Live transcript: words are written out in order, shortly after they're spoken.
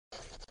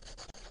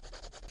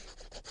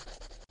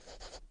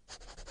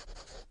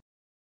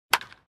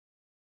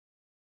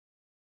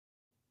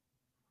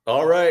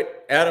All right,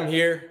 Adam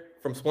here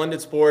from Splendid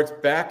Sports,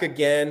 back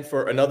again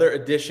for another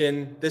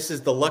edition. This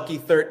is the lucky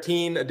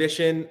 13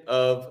 edition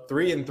of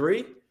 3 and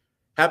 3.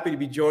 Happy to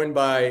be joined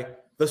by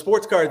the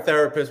sports card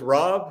therapist,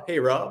 Rob. Hey,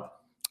 Rob.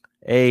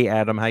 Hey,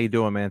 Adam. How you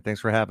doing, man? Thanks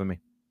for having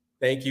me.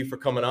 Thank you for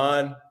coming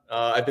on.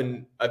 I've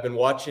been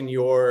watching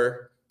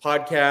your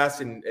podcast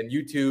and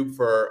YouTube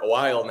for a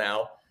while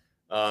now,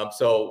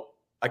 so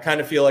I kind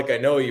of feel like I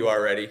know you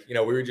already. You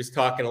know, we were just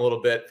talking a little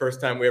bit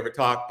first time we ever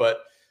talked,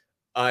 but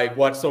I've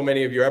watched so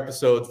many of your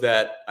episodes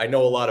that I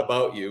know a lot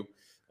about you.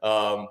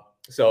 So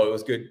it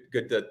was good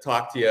to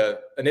talk to you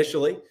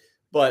initially.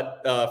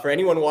 But for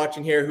anyone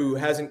watching here who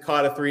hasn't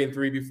caught a 3 and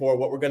 3 before,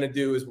 what we're going to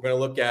do is we're going to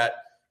look at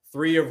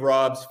 3 of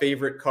Rob's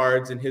favorite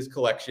cards in his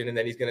collection, and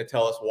then he's going to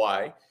tell us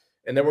why.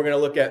 And then we're going to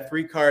look at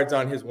 3 cards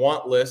on his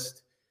want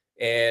list,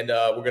 and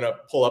we're going to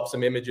pull up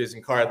some images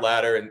in Card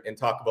Ladder and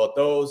talk about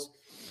those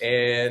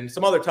and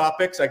some other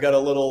topics. I got a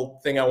little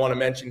thing I want to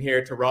mention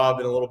here to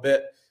Rob in a little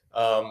bit.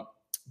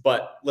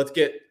 But let's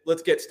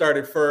get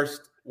started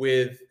first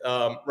with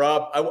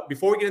Rob.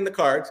 Before we get into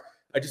cards,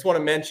 I just want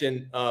to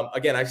mention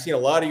again, I've seen a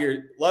lot of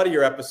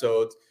your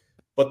episodes,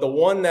 but the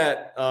one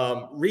that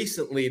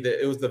recently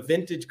it was the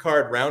vintage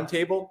card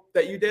roundtable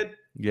that you did.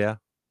 Yeah,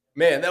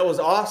 man, that was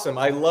awesome.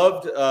 I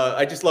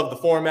just loved the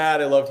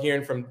format. I loved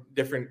hearing from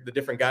the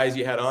different guys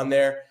you had on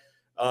there.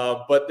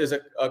 But there's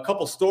a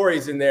couple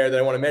stories in there that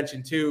I want to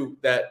mention too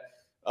that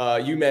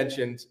you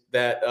mentioned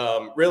that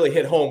really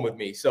hit home with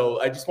me. So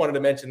I just wanted to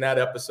mention that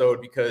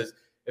episode because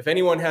if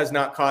anyone has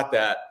not caught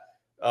that,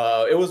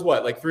 it was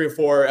like 3 or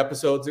 4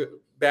 episodes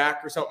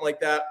back or something like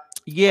that.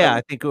 Yeah,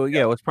 I think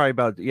it was probably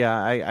about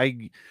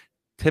I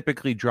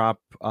typically drop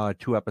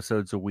 2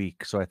 episodes a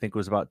week, so I think it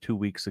was about 2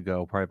 weeks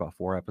ago, probably about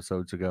 4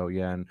 episodes ago.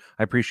 Yeah, and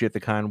I appreciate the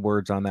kind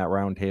words on that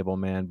roundtable,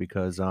 man,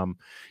 because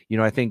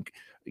I think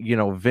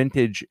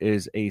vintage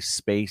is a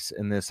space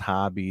in this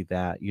hobby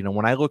that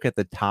when I look at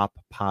the top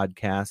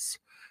podcasts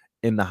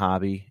in the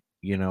hobby,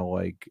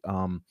 I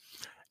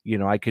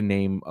can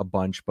name a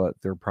bunch, but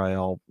they're probably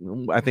all,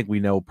 I think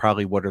we know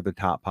probably what are the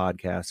top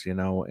podcasts,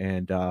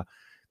 and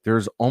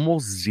there's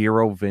almost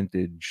zero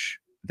vintage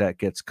that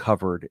gets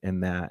covered in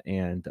that.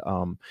 And,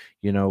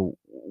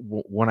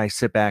 when I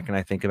sit back and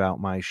I think about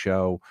my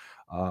show,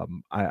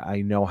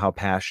 I know how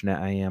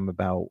passionate I am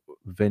about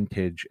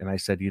vintage. And I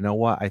said, you know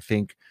what, I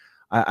think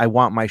I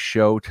want my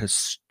show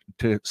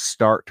to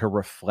start to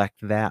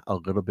reflect that a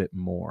little bit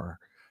more.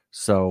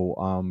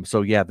 So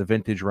yeah, the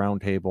vintage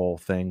roundtable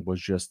thing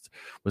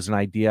was an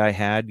idea I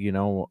had.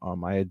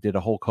 I did a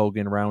Hulk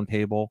Hogan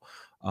roundtable,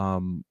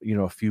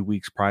 a few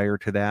weeks prior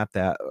to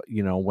that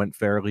went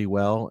fairly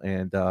well,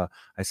 and I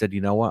said,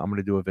 you know what, I'm going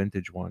to do a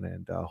vintage one,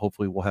 and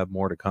hopefully we'll have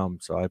more to come.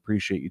 So I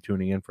appreciate you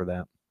tuning in for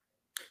that.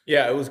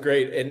 Yeah, it was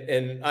great,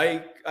 and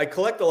I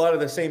collect a lot of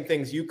the same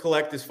things you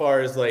collect as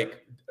far as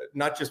like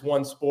not just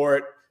one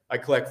sport. I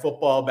collect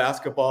football,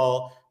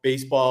 basketball,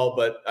 baseball,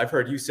 but I've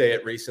heard you say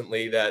it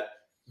recently that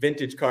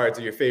vintage cards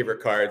are your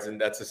favorite cards, and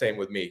that's the same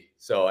with me.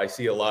 So I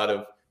see a lot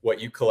of what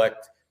you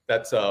collect.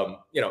 That's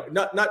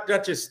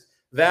not just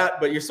that,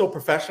 but you're so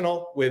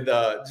professional with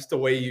just the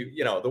way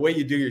the way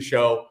you do your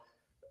show.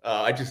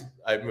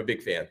 I'm a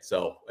big fan.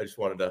 So I just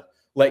wanted to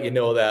let you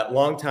know that.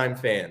 Longtime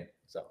fan.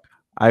 So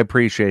I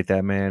appreciate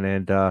that, man.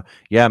 And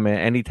yeah, man,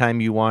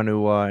 anytime you want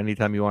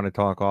to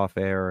talk off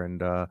air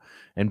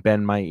and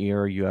bend my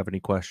ear, you have any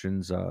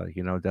questions,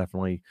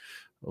 definitely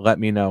let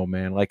me know,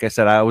 man. Like I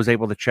said, I was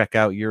able to check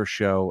out your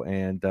show,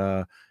 and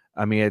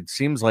I mean, it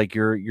seems like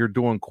you're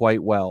doing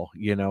quite well,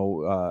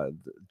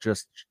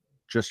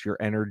 just your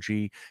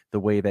energy, the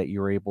way that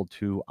you're able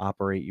to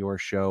operate your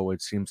show.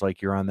 It seems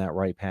like you're on that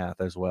right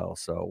path as well.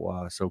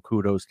 So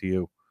kudos to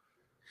you.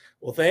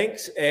 Well,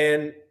 thanks.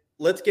 And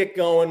let's get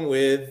going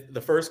with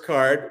the first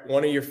card,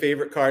 one of your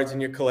favorite cards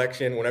in your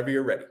collection, whenever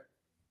you're ready.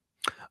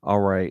 All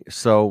right.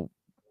 So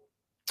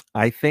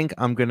I think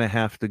I'm going to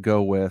have to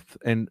go with,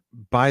 and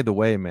by the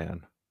way,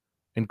 man,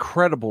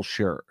 incredible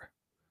shirt.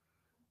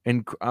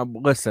 And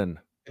listen,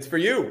 it's for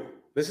you.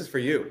 This is for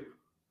you.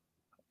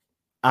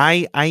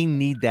 I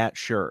need that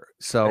shirt.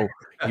 So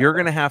you're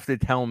going to have to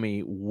tell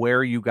me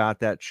where you got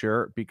that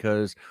shirt,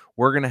 because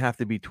we're going to have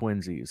to be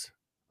twinsies.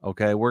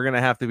 Okay. We're going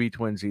to have to be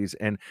twinsies.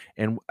 And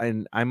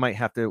I might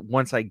have to,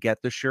 once I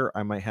get the shirt,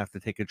 I might have to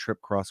take a trip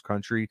cross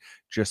country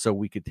just so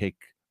we could take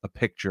a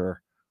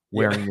picture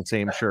wearing the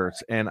same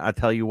shirts. And I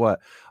tell you what,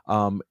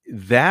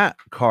 that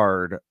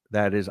card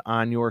that is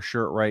on your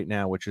shirt right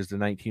now, which is the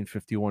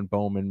 1951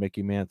 Bowman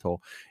Mickey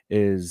Mantle,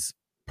 is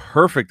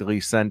perfectly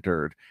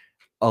centered,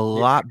 a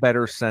lot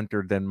better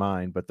centered than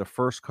mine. But the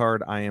first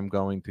card I am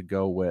going to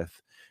go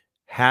with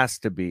has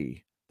to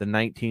be the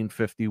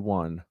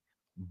 1951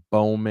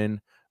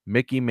 Bowman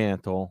Mickey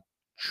Mantle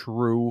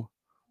True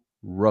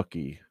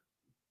Rookie.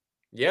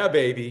 Yeah,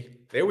 baby.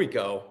 There we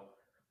go.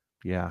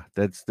 Yeah,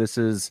 this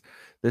is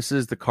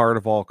the card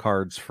of all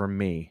cards for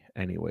me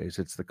anyways.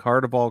 It's the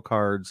card of all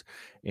cards.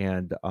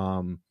 And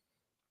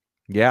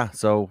yeah,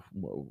 so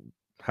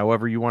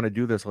however you want to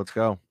do this, let's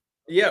go.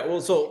 Yeah,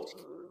 well, so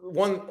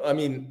I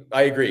mean,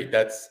 I agree.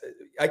 That's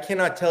I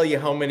cannot tell you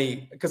how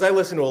many, because I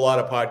listen to a lot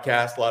of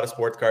podcasts, a lot of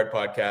sports card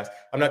podcasts.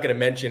 I'm not going to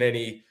mention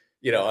any,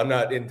 I'm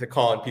not into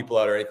calling people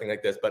out or anything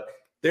like this, but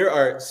there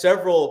are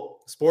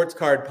several sports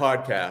card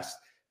podcasts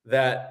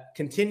that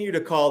continue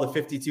to call the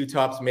 52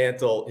 Tops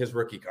Mantle his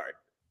rookie card.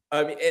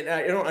 I mean,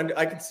 and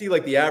I can see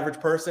like the average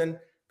person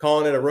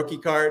calling it a rookie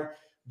card,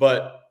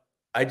 but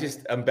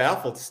I'm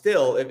baffled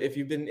still. If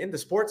you've been into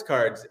sports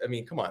cards, I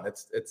mean, come on,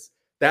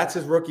 that's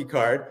his rookie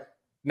card.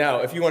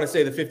 Now, if you want to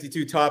say the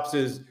 52 Tops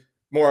is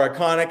more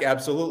iconic,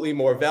 absolutely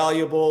more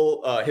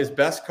valuable, his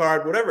best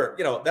card, whatever,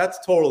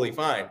 that's totally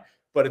fine,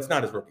 but it's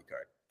not his rookie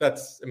card.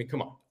 I mean,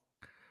 come on.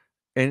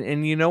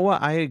 And you know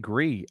what? I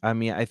agree. I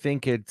mean, I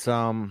think it's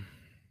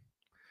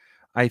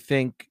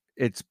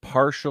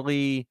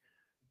partially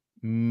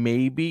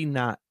maybe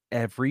not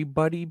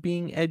everybody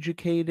being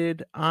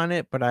educated on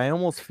it, but I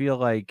almost feel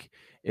like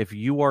if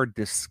you are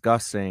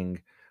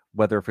discussing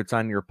whether if it's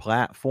on your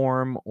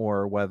platform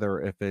or whether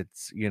if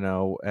it's,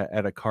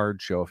 at a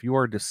card show, if you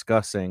are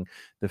discussing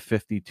the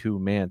 52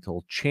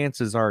 mantle,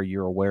 chances are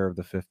you're aware of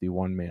the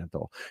 51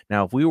 mantle.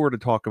 Now, if we were to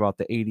talk about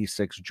the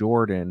 86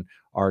 Jordan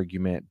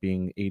argument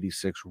being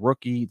 86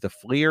 rookie, the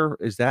Fleer,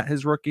 is that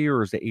his rookie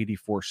or is the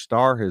 84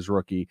 star his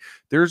rookie?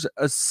 There's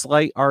a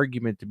slight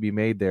argument to be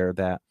made there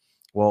that,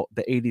 well,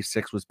 the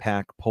 86 was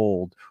pack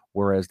pulled,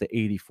 whereas the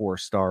 84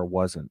 star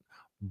wasn't.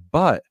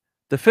 But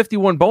the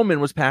 51 Bowman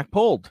was pack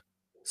pulled.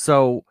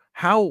 So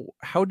how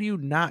do you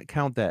not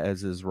count that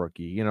as his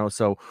rookie?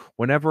 So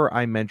whenever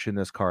I mention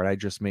this card, I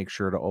just make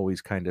sure to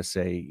always kind of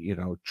say,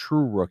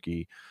 true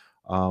rookie.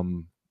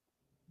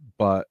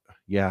 But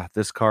yeah,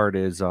 this card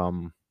is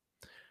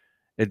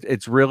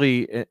it's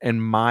really, in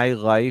my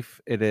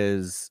life,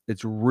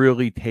 it's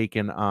really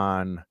taken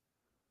on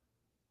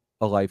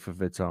a life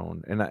of its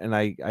own, and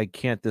I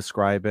can't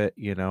describe it.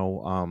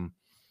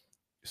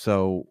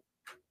 So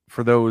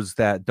for those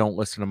that don't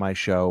listen to my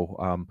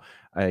show,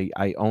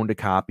 I owned a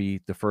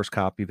copy, the first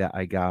copy that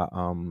I got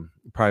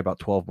probably about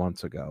 12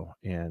 months ago,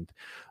 and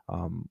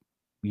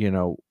you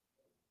know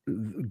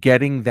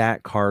getting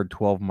that card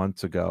 12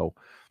 months ago,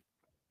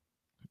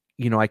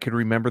 I could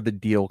remember the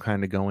deal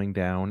kind of going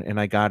down, and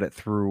I got it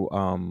through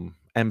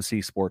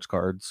MC Sports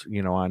Cards,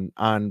 on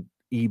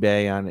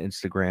eBay, on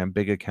Instagram,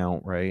 big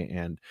account, right?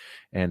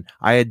 And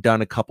I had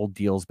done a couple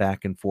deals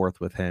back and forth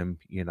with him.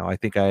 I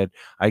think I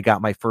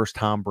got my first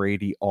Tom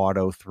Brady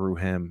auto through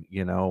him,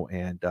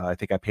 and I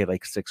think I paid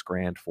like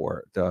 $6,000 for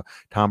it, the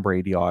Tom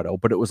Brady auto,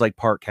 but it was like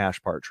part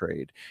cash, part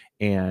trade.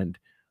 And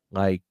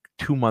like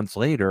 2 months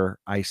later,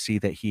 I see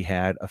that he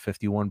had a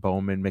 51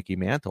 Bowman Mickey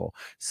Mantle.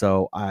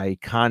 So I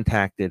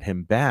contacted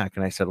him back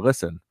and I said,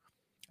 listen,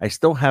 I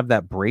still have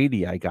that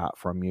Brady I got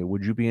from you.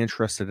 Would you be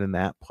interested in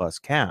that plus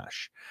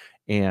cash?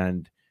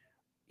 And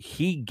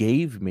he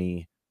gave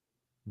me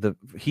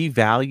he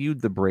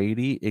valued the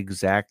Brady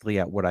exactly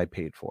at what I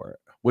paid for it,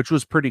 which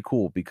was pretty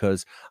cool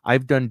because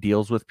I've done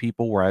deals with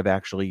people where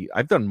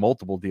I've done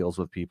multiple deals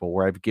with people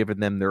where I've given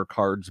them their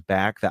cards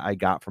back that I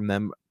got from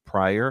them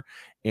prior,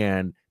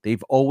 and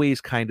they've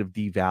always kind of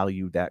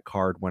devalued that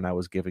card when I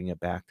was giving it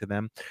back to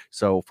them.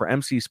 So for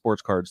MC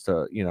Sports Cards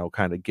to,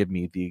 kind of give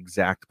me the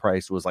exact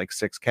price, was like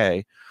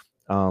 $6,000.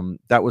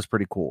 That was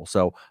pretty cool.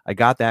 So I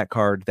got that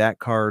card. That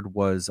card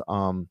was,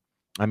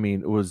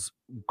 it was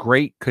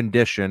great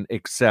condition,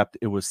 except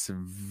it was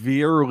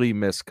severely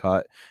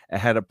miscut. It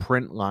had a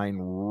print line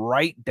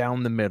right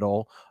down the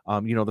middle.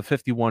 The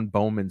 51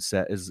 Bowman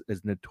set is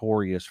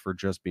notorious for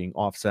just being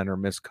off center,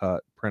 miscut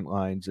print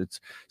lines.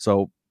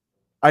 So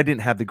I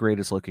didn't have the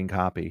greatest looking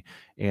copy.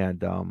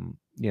 And,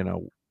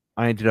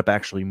 I ended up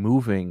actually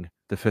moving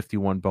the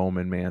 51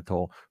 Bowman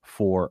mantle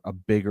for a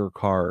bigger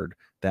card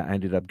that I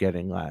ended up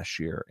getting last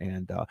year.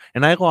 And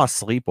I lost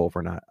sleep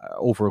over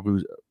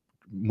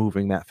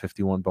moving that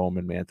 51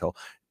 Bowman mantle.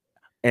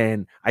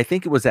 And I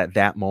think it was at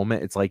that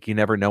moment, it's like you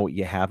never know what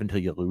you have until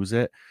you lose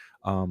it.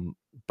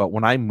 But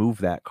when I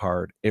moved that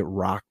card, it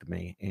rocked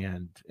me,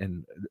 and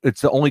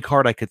it's the only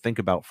card I could think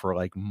about for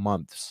like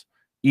months,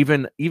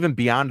 even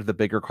beyond the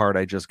bigger card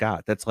I just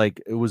got. That's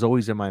like, it was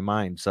always in my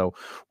mind. So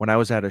when I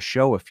was at a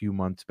show a few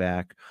months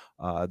back,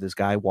 this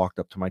guy walked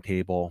up to my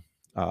table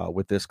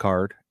with this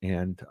card,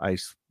 and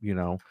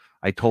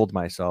I told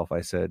myself,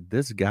 I said,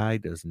 this guy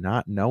does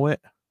not know it,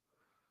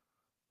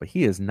 but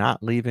he is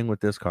not leaving with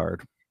this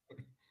card.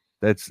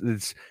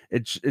 It's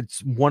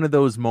one of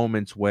those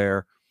moments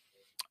where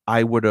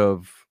I would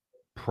have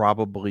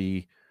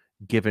probably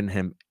given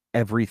him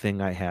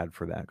everything I had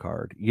for that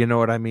card. You know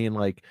what I mean?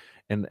 Like,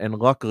 and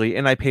luckily,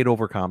 and I paid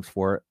over comps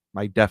for it.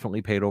 I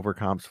definitely paid over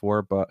comps for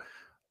it, but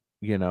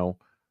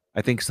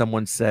I think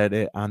someone said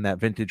it on that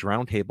vintage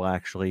roundtable,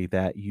 actually,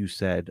 that you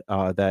said,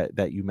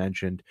 that you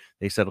mentioned.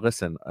 They said,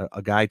 listen,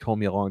 a guy told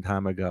me a long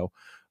time ago,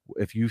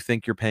 if you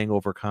think you're paying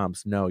over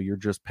comps, no, you're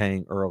just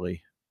paying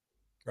early.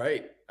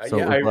 Right. So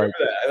yeah, I remember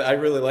that. I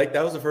really like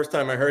that. Was the first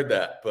time I heard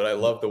that, but I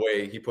love the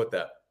way he put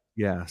that.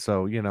 Yeah.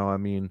 So,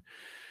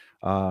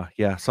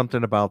 yeah,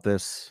 something about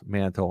this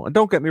mantle. And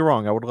don't get me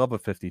wrong, I would love a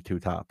 52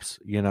 Tops,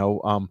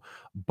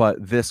 but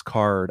this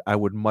card, I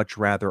would much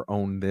rather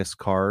own this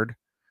card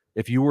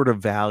if you were to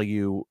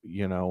value,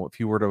 if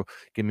you were to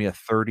give me a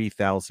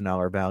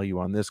 $30,000 value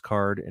on this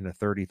card and a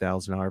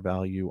 $30,000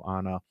 value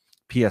on a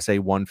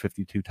PSA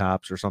 152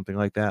 tops or something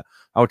like that,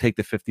 I would take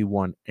the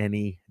 51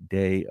 any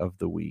day of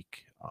the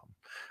week.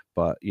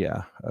 But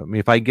yeah, I mean,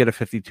 if I get a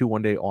 52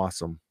 one day,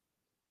 awesome.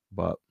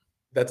 But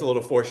that's a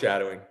little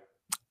foreshadowing.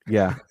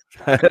 Yeah.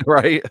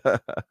 Right. All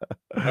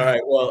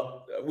right.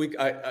 Well,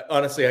 I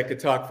honestly, I could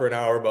talk for an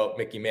hour about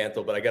Mickey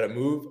Mantle, but I got to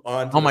move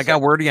on. Oh my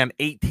God, we're already on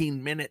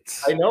 18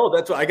 minutes. I know.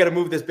 That's why I got to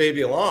move this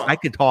baby along. I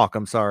could talk.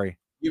 I'm sorry.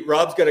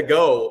 Rob's got to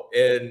go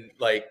in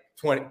like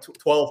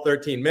 12,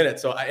 13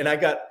 minutes. So, I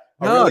got.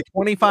 No,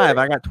 25.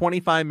 I got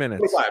 25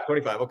 minutes.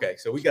 25. Okay.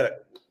 So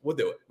we'll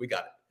do it. We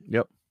got it.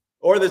 Yep.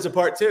 Or there's a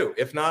part 2.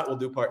 If not, we'll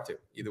do part 2.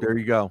 Either way. There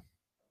you go.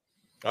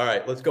 All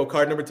right. Let's go.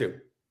 Card number 2.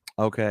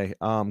 Okay.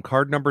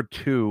 Card number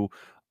 2,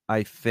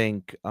 I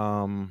think,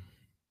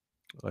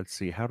 let's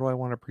see. How do I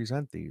want to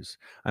present these?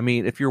 I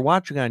mean, if you're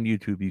watching on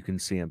YouTube, you can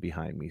see them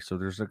behind me. So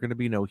there's going to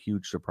be no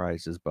huge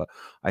surprises, but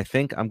I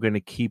think I'm going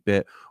to keep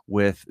it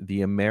with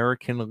the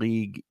American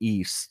League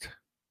East,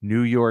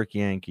 New York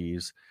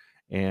Yankees.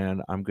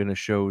 And I'm going to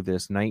show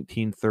this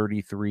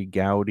 1933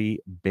 Goudey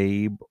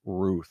Babe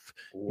Ruth.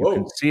 Whoa. You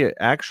can see it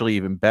actually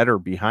even better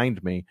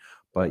behind me.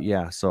 But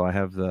yeah, so I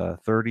have the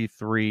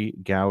 33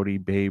 Goudey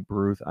Babe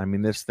Ruth. I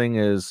mean, this thing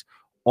is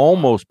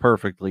almost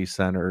perfectly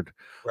centered.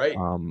 Right.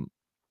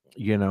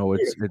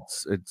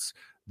 It's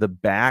the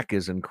back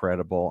is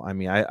incredible. I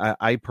mean,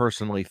 I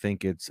personally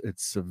think it's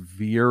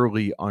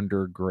severely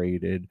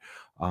undergraded.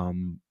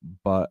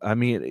 But I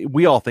mean,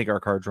 we all think our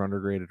cards are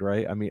undergraded,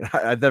 right? I mean,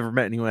 I've never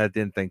met anyone that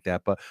didn't think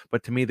that, but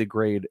to me, the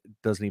grade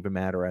doesn't even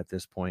matter at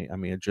this point. I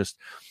mean, it just,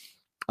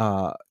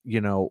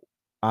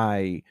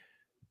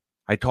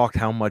 I talked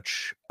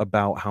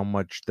about how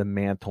much the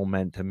Mantle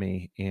meant to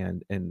me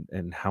and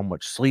how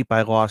much sleep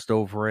I lost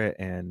over it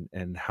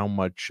and how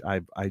much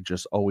I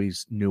just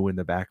always knew in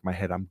the back of my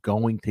head, I'm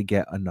going to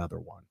get another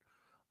one.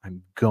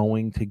 I'm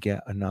going to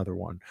get another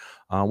one.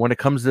 When it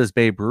comes to this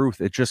Babe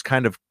Ruth, it just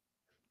kind of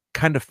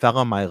fell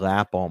on my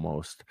lap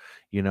almost.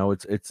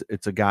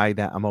 It's a guy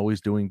that I'm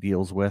always doing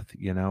deals with,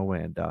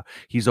 and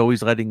he's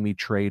always letting me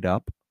trade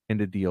up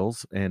into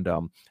deals, and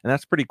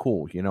that's pretty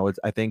cool.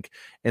 I think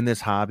in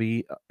this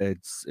hobby,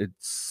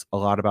 it's a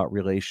lot about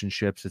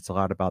relationships. It's a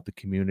lot about the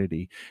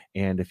community,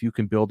 and if you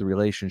can build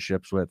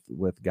relationships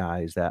with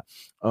guys that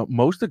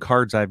most of the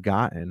cards I've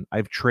gotten,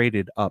 I've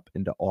traded up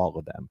into all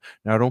of them.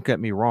 Now, don't get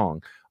me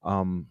wrong.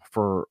 I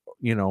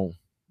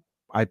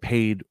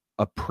paid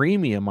a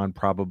premium on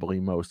probably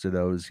most of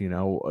those,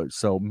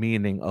 so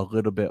meaning a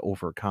little bit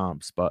over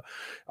comps, but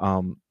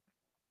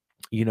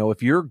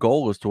if your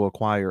goal is to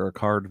acquire a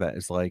card that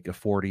is like a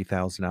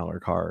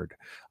 $40,000 card,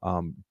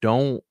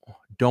 don't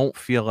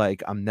feel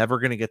like I'm never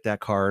going to get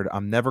that card.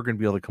 I'm never going to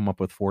be able to come up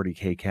with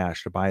 $40K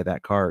cash to buy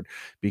that card,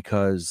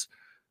 because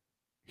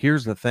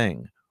here's the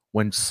thing.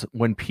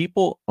 When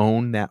people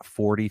own that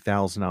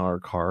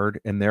 $40,000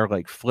 card and they're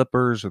like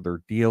flippers or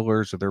they're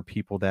dealers or they're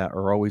people that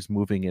are always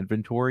moving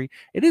inventory,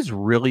 it is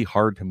really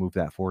hard to move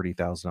that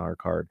 $40,000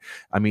 card.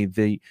 I mean,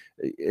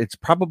 it's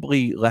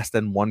probably less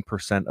than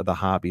 1% of the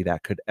hobby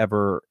that could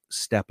ever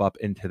step up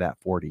into that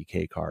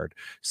 40K card.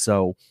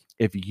 So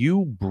if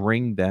you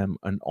bring them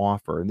an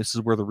offer, and this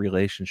is where the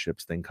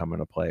relationships thing come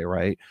into play,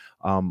 right?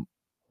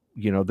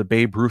 The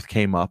Babe Ruth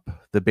came up.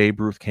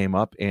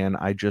 And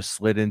I just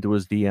slid into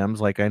his DMs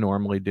like I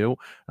normally do.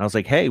 And I was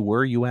like, hey,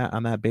 where are you at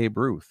on that Babe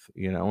Ruth?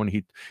 And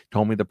he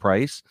told me the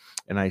price.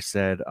 And I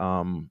said,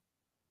 and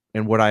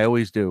what I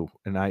always do,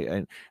 and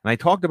I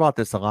talked about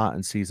this a lot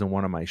in season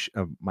 1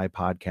 of my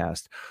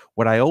podcast.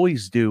 What I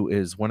always do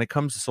is when it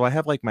comes to, so I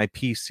have like my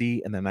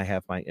PC and then I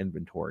have my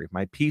inventory.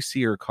 My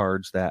PC are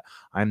cards that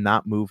I'm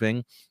not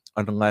moving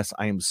unless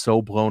I am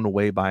so blown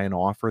away by an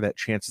offer that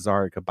chances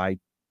are I could buy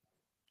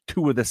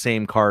 2 of the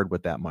same card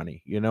with that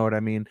money. You know what I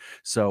mean?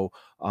 So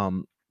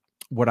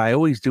what I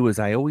always do is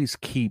I always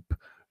keep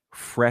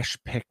fresh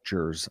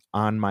pictures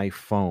on my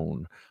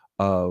phone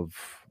of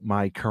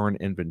my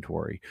current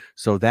inventory.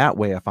 So that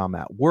way, if I'm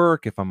at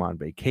work, if I'm on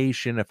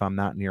vacation, if I'm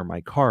not near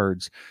my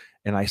cards,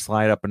 and I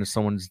slide up into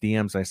someone's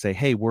DMs, I say,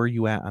 hey, where are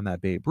you at on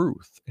that Babe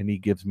Ruth? And he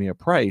gives me a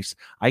price.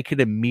 I could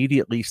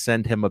immediately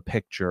send him a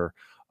picture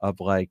of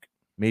like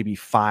maybe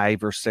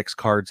 5 or 6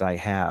 cards I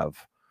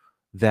have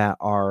that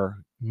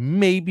are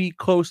maybe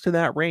close to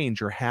that range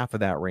or half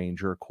of that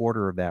range or a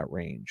quarter of that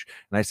range.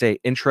 And I say,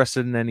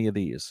 interested in any of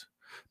these?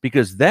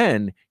 Because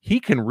then he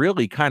can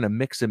really kind of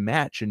mix and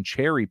match and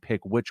cherry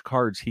pick which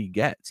cards he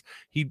gets.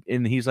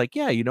 He's like,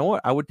 yeah, you know what?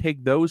 I would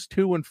take those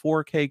 2 and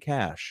 4K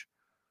cash.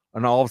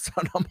 And all of a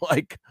sudden I'm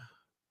like,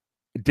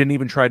 didn't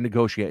even try to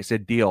negotiate. I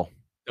said, deal.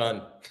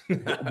 Done.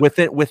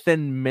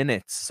 within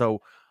minutes.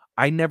 So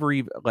I never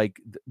even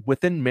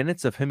within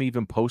minutes of him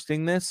even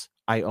posting this,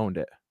 I owned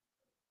it.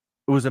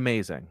 It was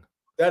amazing.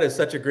 That is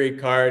such a great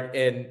card.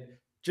 And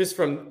just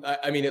from,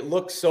 I mean, it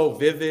looks so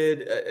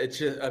vivid. It's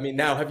just, I mean,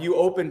 now have you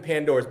opened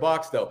Pandora's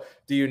box though?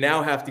 Do you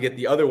now have to get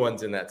the other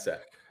ones in that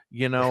set?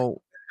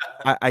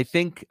 I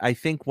think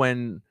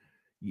when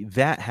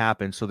that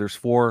happened. So there's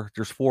four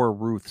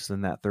Ruths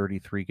in that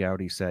 33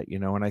 Gaudi set,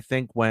 and I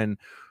think when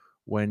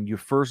you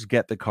first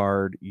get the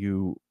card,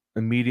 you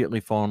immediately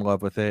fall in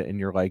love with it and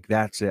you're like,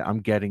 that's it, I'm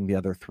getting the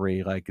other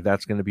three, like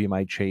that's going to be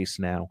my chase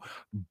now.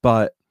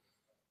 But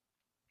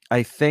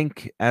I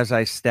think as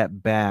I step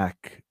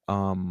back,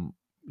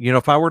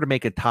 if I were to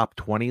make a top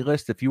 20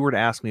 list, if you were to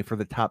ask me for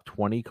the top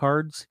 20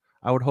 cards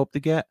I would hope to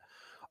get,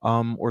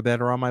 or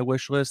that are on my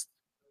wish list,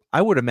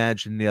 I would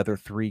imagine the other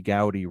three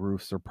Gaudi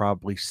Ruths are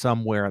probably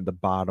somewhere at the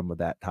bottom of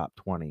that top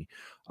 20.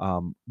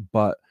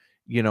 But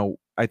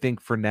I think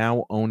for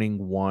now,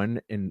 owning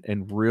one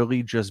and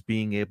really just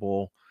being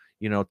able,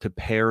 to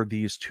pair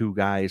these two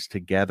guys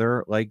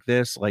together like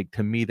this, like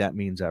to me, that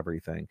means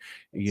everything.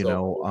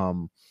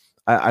 Cool.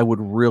 I would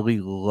really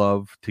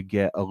love to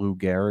get a Lou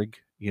Gehrig,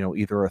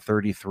 either a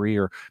 33,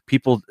 or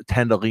people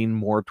tend to lean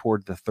more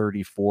toward the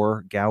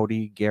 34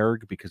 Gaudi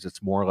Gehrig because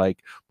it's more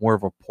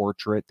of a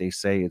portrait. They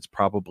say it's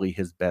probably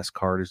his best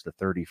card is the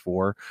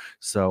 34.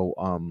 So,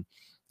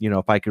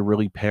 if I could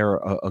really pair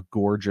a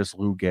gorgeous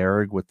Lou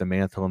Gehrig with the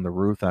mantle and the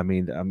Ruth, I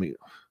mean, and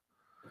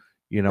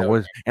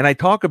I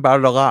talk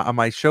about it a lot on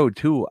my show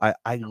too. I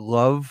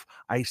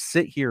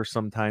sit here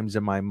sometimes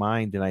in my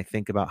mind and I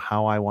think about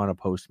how I want to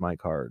post my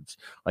cards.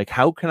 Like,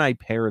 how can I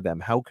pair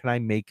them? How can I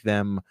make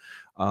them,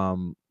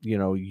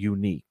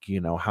 unique?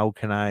 How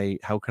can I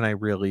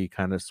really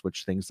kind of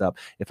switch things up?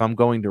 If I'm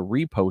going to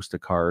repost a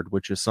card,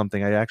 which is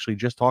something I actually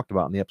just talked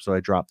about in the episode I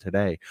dropped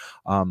today,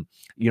 I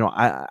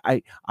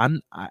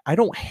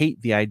don't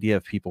hate the idea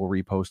of people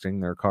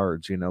reposting their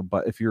cards,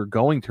 but if you're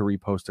going to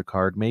repost a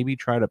card, maybe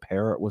try to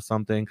pair it with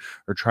something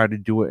or try to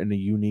do it in a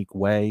unique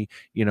way,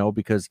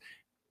 because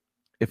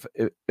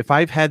if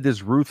I've had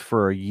this Ruth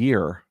for a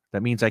year,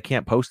 that means I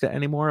can't post it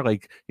anymore.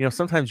 Like,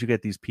 sometimes you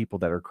get these people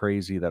that are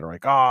crazy that are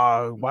like,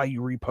 oh, why are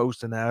you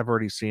reposting that? I've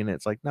already seen it.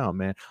 It's like, no,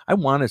 man, I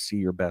want to see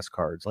your best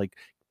cards. Like,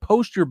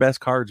 post your best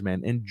cards,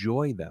 man.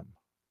 Enjoy them.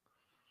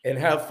 And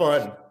have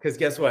fun. Because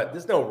guess what?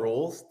 There's no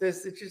rules.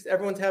 It's just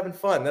everyone's having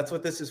fun. That's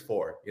what this is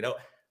for.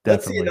 Definitely.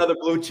 Let's see another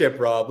blue chip,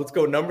 Rob. Let's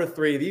go number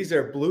 3. These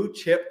are blue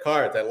chip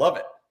cards. I love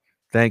it.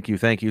 Thank you.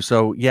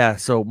 So yeah,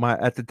 so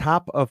at the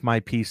top of my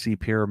PC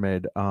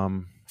pyramid,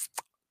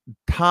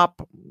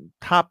 top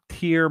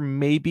tier,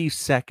 maybe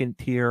second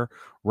tier,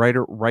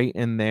 right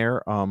in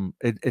there.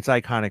 It's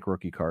iconic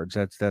rookie cards.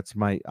 That's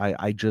my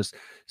I just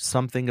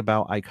something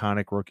about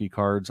iconic rookie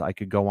cards. I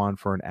could go on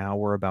for an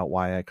hour about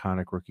why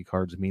iconic rookie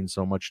cards mean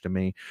so much to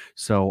me.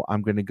 So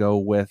I'm going to go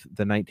with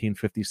the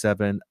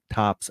 1957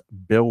 Topps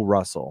Bill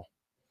Russell.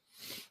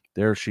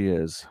 There she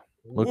is.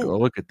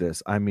 Look at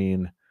this. I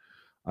mean,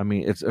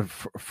 it's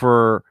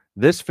for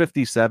this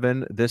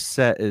 57, this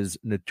set is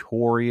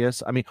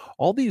notorious. I mean,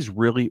 all these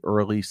really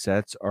early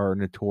sets are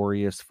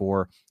notorious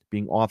for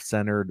being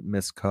off-centered,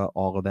 miscut,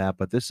 all of that.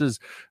 But this is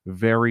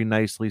very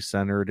nicely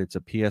centered. It's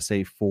a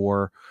PSA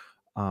 4.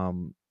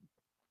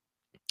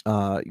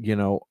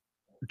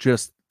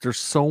 Just there's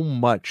so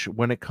much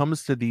when it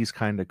comes to these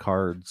kind of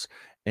cards,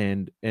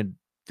 and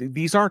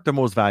these aren't the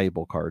most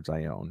valuable cards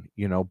I own,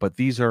 but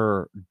these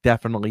are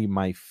definitely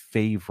my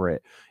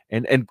favorite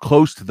and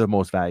close to the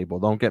most valuable.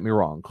 Don't get me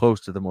wrong, close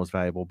to the most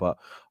valuable, but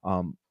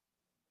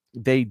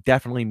they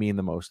definitely mean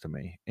the most to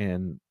me.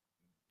 And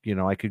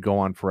I could go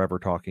on forever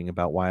talking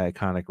about why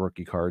iconic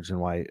rookie cards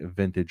and why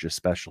vintage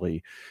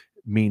especially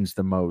means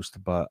the most.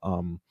 But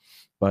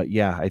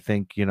yeah, I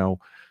think,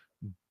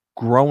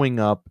 growing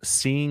up,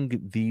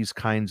 seeing these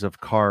kinds of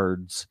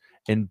cards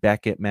in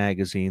Beckett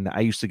magazine that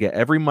I used to get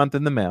every month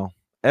in the mail.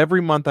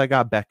 Every month I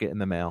got Beckett in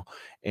the mail,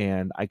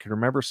 and I can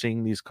remember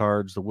seeing these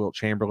cards, the Wilt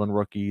Chamberlain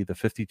rookie, the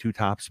 52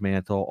 Topps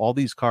mantle, all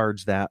these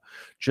cards that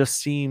just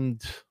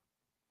seemed,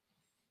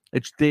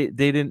 they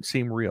didn't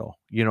seem real.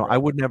 Right. I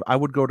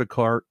would go to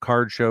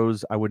card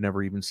shows. I would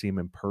never even see them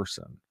in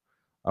person.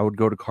 I would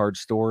go to card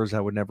stores. I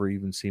would never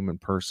even see them in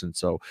person.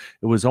 So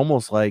it was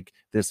almost like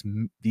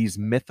these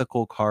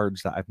mythical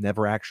cards that I've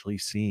never actually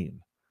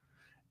seen.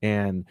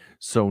 And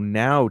so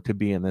now to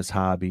be in this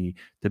hobby,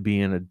 to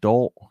be an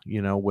adult,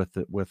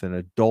 with an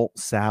adult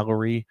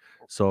salary,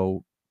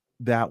 so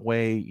that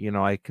way,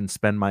 I can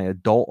spend my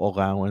adult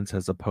allowance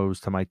as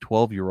opposed to my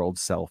 12-year-old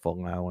self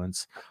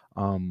allowance.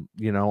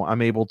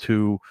 I'm able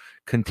to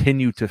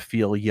continue to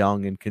feel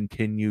young and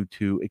continue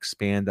to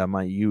expand on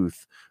my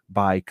youth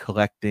by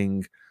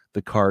collecting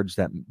the cards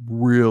that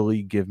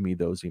really give me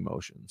those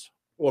emotions.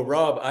 Well,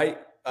 Rob, I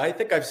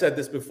think I've said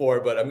this before,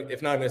 but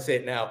if not, I'm going to say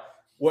it now.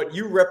 What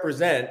you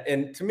represent,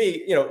 and to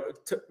me,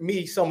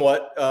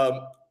 somewhat,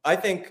 I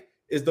think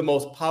is the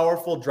most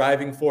powerful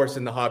driving force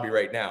in the hobby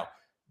right now.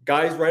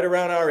 Guys right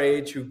around our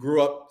age who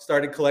grew up,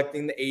 started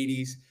collecting the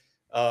 80s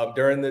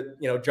during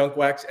the junk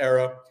wax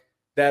era,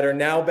 that are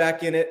now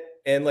back in it.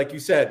 And like you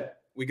said,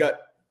 we got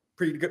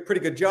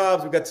pretty good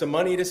jobs. We've got some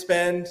money to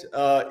spend.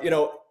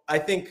 I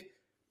think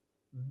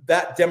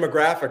that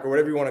demographic, or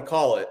whatever you want to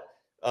call it,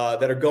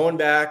 that are going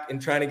back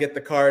and trying to get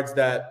the cards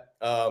that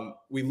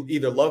we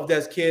either loved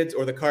as kids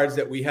or the cards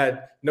that we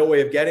had no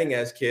way of getting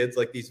as kids,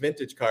 like these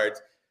vintage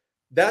cards.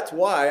 That's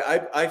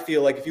why I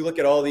feel like if you look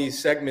at all these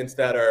segments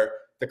that are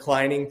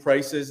declining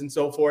prices and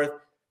so forth.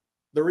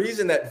 The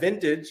reason that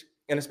vintage,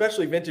 and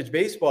especially vintage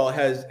baseball,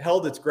 has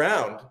held its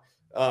ground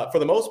for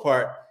the most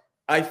part,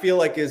 I feel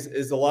like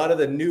is a lot of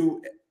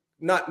the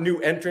not new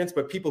entrants,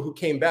 but people who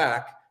came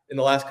back in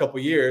the last couple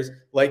of years,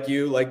 like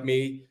you, like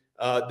me,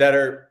 that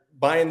are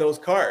buying those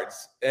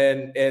cards,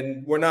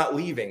 and we're not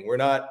leaving. We're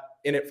not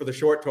in it for the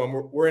short term.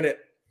 We're in it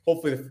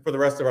hopefully for the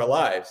rest of our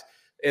lives.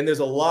 And there's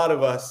a lot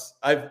of us,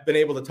 I've been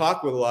able to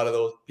talk with a lot of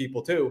those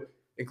people too,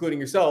 including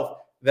yourself,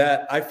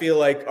 that I feel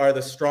like are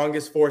the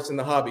strongest force in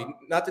the hobby.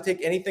 Not to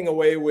take anything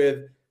away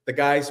with the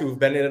guys who've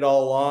been in it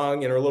all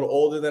along and are a little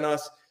older than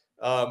us.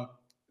 I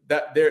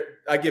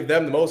give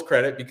them the most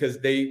credit because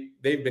they've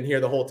been here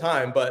the whole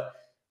time. But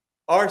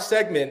our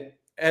segment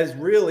has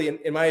really,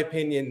 in my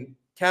opinion,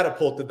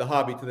 catapulted the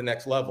hobby to the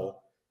next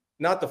level.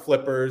 Not the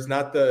flippers,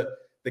 not the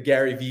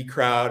Gary V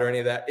crowd or any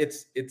of that.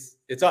 It's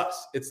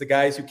us. It's the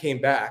guys who came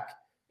back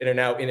and are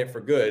now in it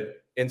for good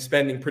and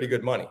spending pretty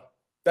good money.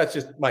 That's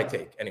just my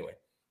take anyway.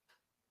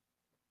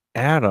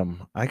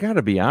 Adam, I got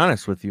to be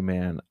honest with you,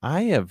 man.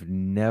 I have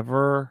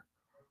never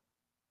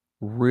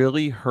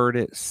really heard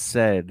it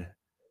said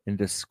and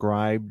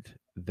described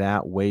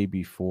that way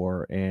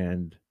before,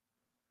 and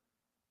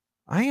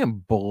I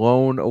am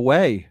blown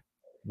away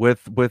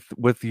with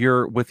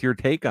your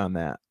take on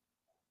that.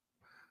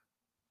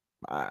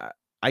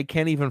 I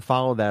can't even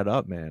follow that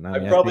up, man. I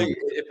don't want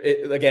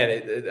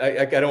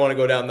to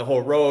go down the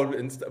whole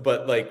road,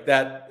 but like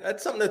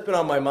that's something that's been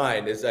on my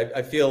mind. Is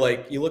I feel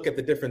like you look at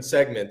the different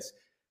segments,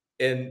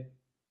 and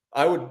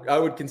I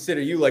would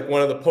consider you like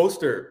one of the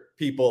poster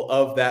people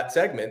of that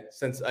segment.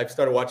 Since I've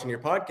started watching your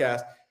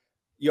podcast,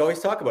 you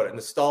always talk about it: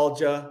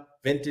 nostalgia,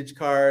 vintage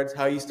cards,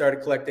 how you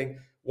started collecting.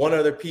 One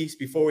other piece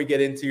before we get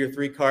into your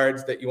 3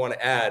 cards that you want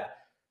to add.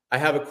 I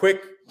have a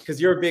quick,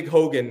 because you're a big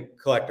Hogan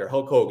collector,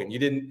 Hulk Hogan. You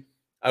didn't.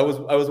 I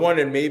was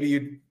wondering maybe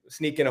you'd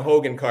sneak in a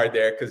Hogan card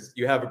there because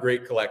you have a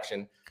great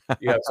collection.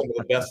 You have some of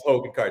the best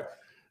Hogan cards.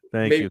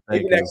 Maybe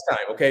next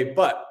time, okay?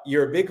 But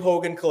you're a big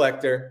Hogan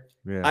collector.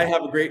 Yeah. I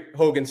have a great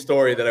Hogan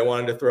story that I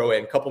wanted to throw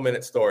in,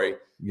 couple-minute story.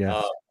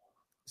 Yeah.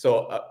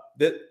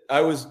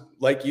 I was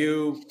like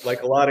you,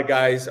 like a lot of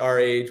guys our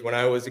age. When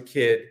I was a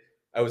kid,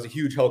 I was a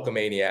huge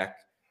Hulkamaniac.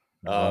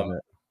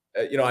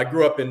 I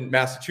grew up in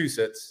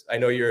Massachusetts. I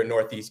know you're a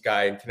Northeast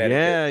guy in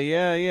Connecticut.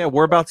 Yeah.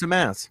 Whereabouts in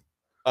Mass?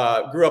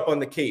 Grew up on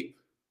the Cape.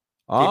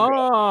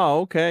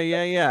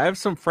 Okay. Yeah. I have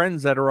some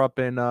friends that are up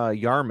in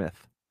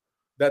Yarmouth.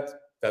 That's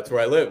where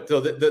I live. So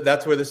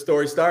that's where the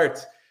story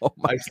starts. Oh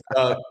my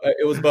God.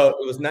 It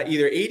was not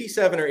either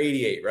 87 or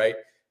 88, right?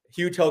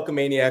 Huge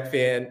Hulkamaniac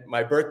fan.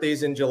 My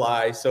birthday's in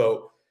July.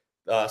 So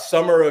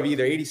summer of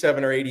either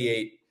 87 or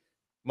 88,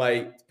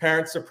 my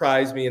parents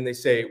surprised me and they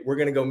say, we're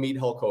going to go meet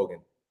Hulk Hogan.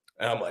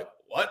 And I'm like,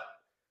 what?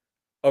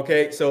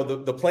 Okay. So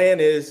the plan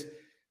is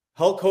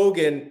Hulk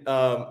Hogan,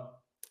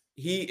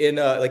 he in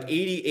like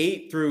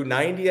 88 through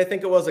 90, I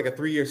think it was like a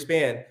 3-year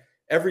span.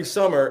 Every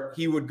summer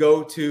he would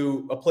go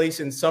to a place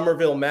in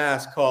Somerville,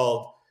 Mass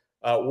called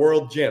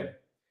World Gym.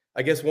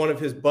 I guess one of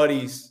his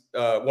buddies,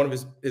 one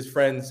of his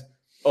friends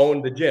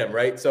owned the gym,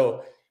 right?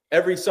 So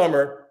every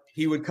summer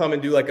he would come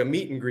and do like a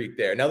meet and greet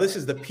there. Now this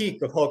is the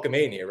peak of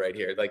Hulkamania right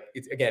here. Like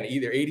it's again,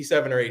 either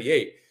 87 or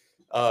 88.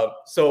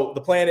 So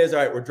the plan is, all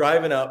right, we're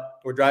driving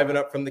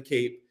up from the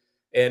Cape,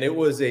 and it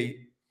was a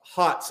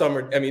hot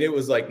summer. I mean, it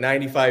was like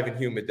 95 and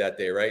humid that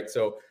day, right?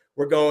 So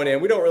we're going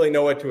in, we don't really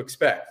know what to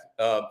expect.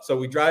 So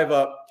we drive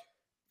up.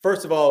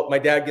 First of all, my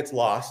dad gets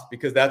lost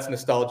because that's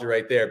nostalgia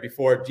right there.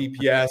 Before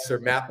GPS or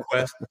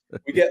MapQuest,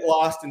 we get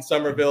lost in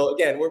Somerville.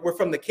 Again, we're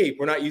from the Cape.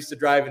 We're not used to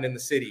driving in the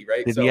city,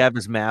 right? Did he have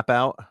his map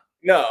out?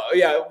 No,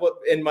 yeah. Well,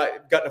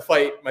 got in a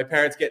fight. My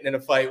parents getting in a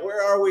fight.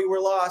 Where are we?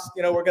 We're lost.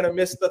 We're gonna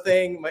miss the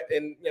thing.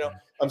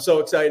 I'm so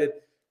excited.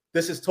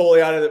 This is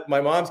totally out of my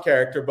mom's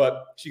character,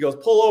 but she goes,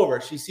 pull over.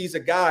 She sees a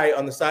guy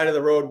on the side of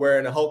the road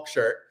wearing a Hulk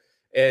shirt,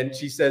 and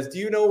she says, do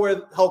you know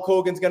where Hulk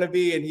Hogan's gonna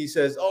be? And he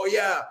says, oh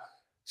yeah.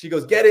 She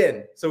goes, get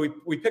in. So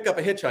we pick up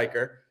a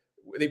hitchhiker.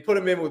 They put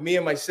him in with me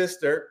and my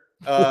sister.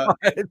 I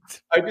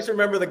just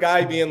remember the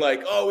guy being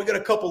like, oh, we got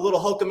a couple little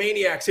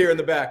Hulkamaniacs here in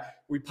the back.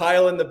 We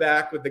pile in the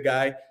back with the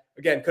guy.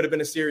 Again, could have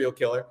been a serial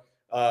killer.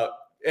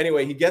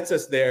 Anyway, he gets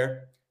us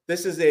there.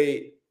 This is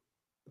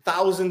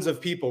thousands of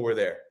people were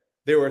there.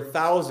 There were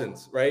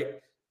thousands,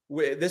 right?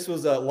 This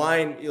was a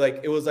line,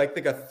 like it was like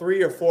a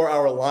 3 or 4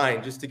 hour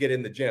line just to get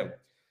in the gym.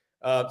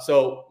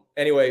 So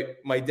anyway,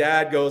 my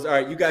dad goes, all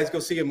right, you guys go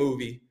see a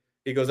movie.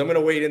 He goes, I'm going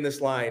to wait in this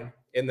line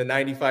in the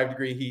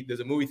 95-degree heat.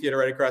 There's a movie theater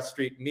right across the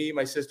street. Me,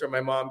 my sister, and my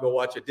mom go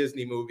watch a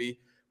Disney movie.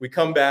 We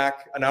come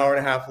back an hour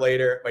and a half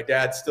later. My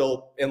dad's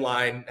still in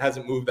line,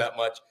 hasn't moved that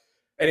much.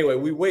 Anyway,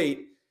 we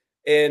wait,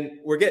 and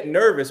we're getting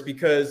nervous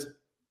because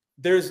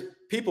there's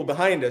people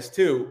behind us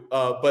too,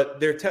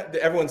 but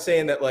everyone's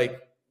saying that,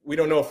 like, we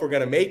don't know if we're going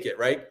to make it,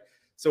 right?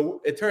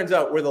 So it turns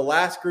out we're the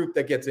last group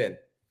that gets in.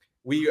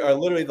 We are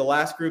literally the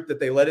last group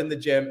that they let in the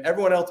gym.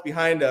 Everyone else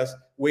behind us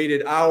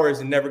waited hours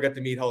and never got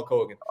to meet Hulk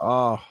Hogan.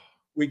 Oh.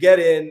 We get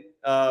in.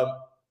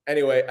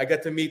 Anyway, I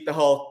got to meet the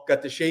Hulk,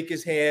 got to shake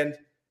his hand,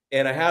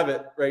 and I have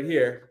it right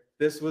here.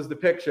 This was the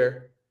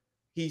picture.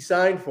 he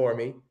signed for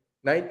me.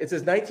 It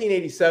says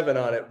 1987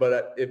 on it,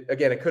 but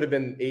it could have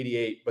been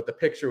 88, but the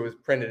picture was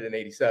printed in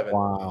 87.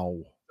 Wow.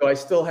 So I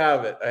still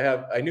have it.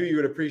 I knew you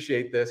would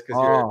appreciate this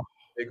because you're a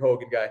big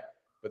Hogan guy.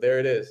 But there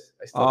it is.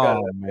 I still got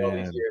it after all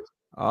these years.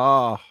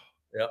 Oh,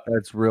 yep.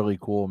 That's really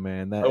cool,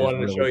 man. That I is wanted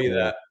really to show you cool.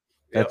 that.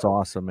 That's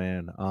awesome,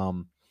 man.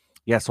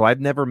 Yeah, so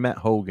I've never met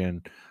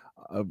Hogan.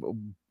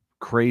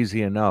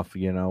 Crazy enough,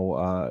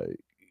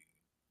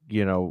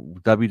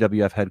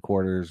 WWF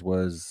headquarters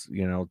was,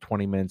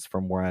 20 minutes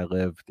from where I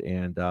lived.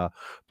 And,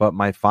 but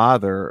my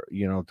father,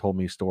 told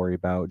me a story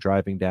about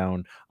driving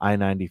down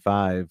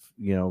I-95,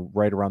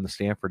 right around the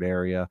Stanford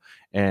area.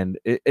 And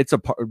it's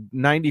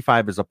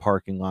 95 is a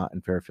parking lot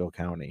in Fairfield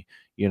County,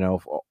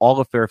 all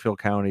of Fairfield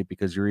County,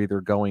 because you're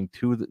either going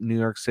to New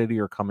York City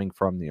or coming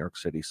from New York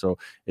City. So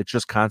it's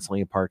just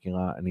constantly a parking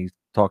lot. And he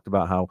talked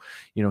about how,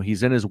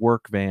 he's in his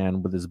work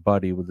van with his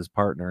buddy, with his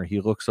partner. He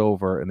looks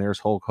over and there's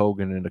Hulk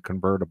Hogan in a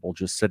convertible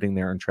just sitting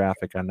there in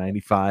traffic on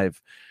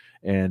 95.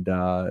 And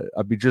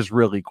I'd be just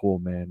really cool,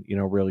 man,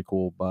 really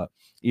cool. But,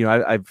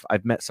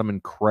 I've met some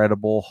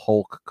incredible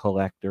Hulk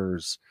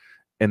collectors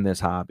in this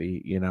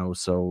hobby,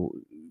 so,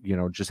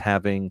 just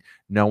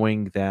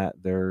knowing that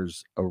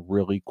there's a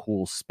really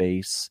cool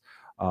space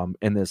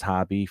in this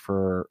hobby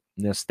for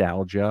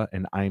nostalgia,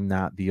 and I'm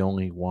not the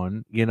only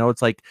one.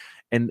 It's like,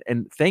 and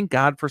thank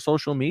God for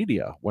social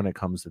media when it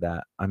comes to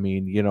that. I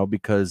mean,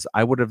 because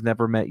I would have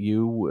never met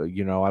you.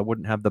 I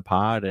wouldn't have the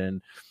pod,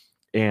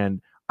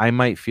 and I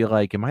might feel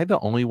like, am I the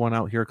only one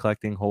out here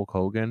collecting Hulk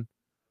Hogan?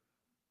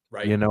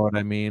 Right. You know what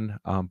I mean?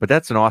 But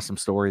that's an awesome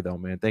story, though,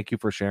 man. Thank you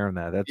for sharing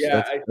that. That's a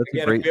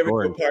great if we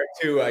story. ever do part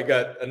 2, I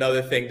got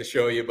another thing to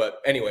show you.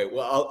 But anyway,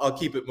 well, I'll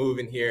keep it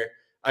moving here.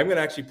 I'm going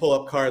to actually pull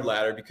up Card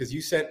Ladder because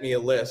you sent me a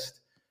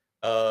list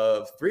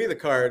of 3 of the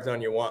cards on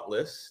your want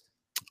list.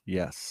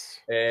 Yes.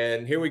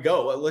 And here we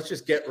go. Well, let's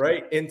just get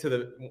right into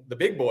the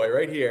big boy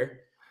right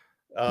here.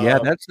 Yeah,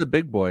 that's the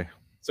big boy.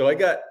 So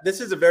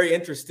this is a very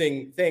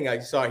interesting thing I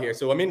saw here.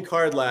 So I'm in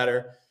Card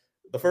Ladder.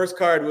 The first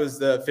card was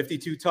the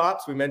 52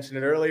 Tops. We mentioned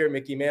it earlier,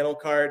 Mickey Mantle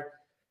card.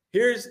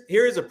 Here's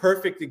a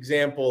perfect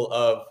example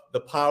of the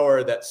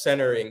power that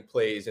centering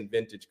plays in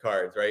vintage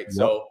cards, right? Yep.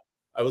 So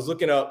I was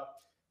looking up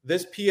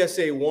this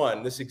PSA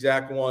 1, this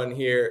exact one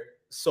here,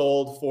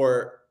 sold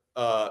for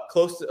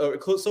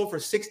sold for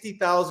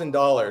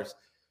 $60,000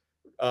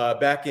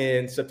 back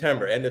in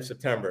September, end of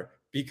September.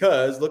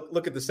 Because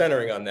look at the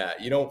centering on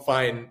that. You don't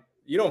find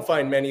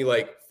many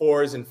like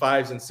 4s and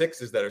 5s and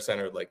 6s that are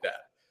centered like that.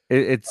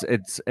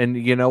 It's and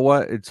you know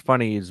what? It's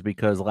funny is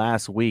because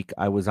last week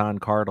I was on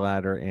Card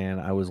Ladder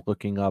and I was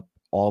looking up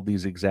all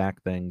these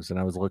exact things, and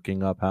I was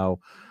looking up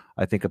how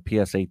I think a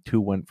PSA 2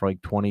 went for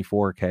like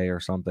 24K or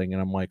something,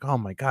 and I'm like, oh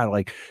my god,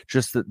 like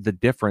just the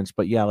difference.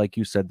 But yeah, like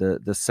you said,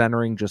 the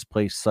centering just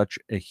plays such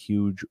a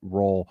huge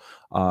role.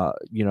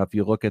 If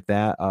you look at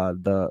that,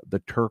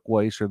 the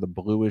turquoise or the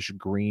bluish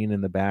green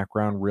in the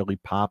background really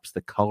pops.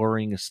 The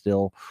coloring is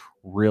still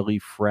really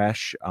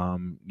fresh. I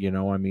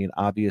mean,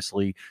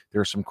 obviously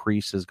there's some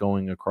creases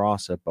going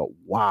across it, but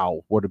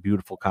wow, what a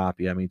beautiful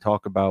copy. I mean,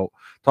 talk about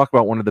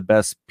one of the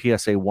best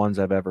PSA 1s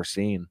I've ever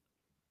seen.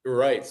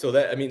 Right. So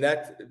that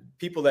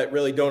people that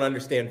really don't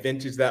understand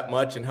vintage that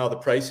much and how the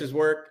prices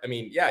work. I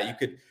mean, yeah,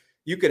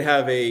 you could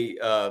have a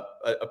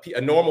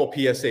normal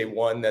PSA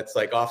 1 that's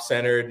like off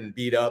centered and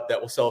beat up that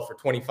will sell for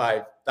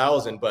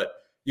 25,000, but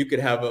you could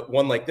have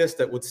one like this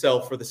that would sell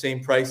for the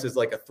same price as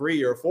like a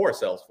 3 or a 4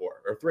 sells for,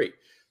 or 3.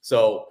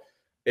 So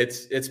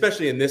it's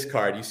especially in this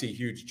card, you see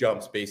huge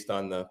jumps based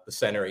on the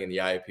centering and the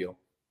eye appeal.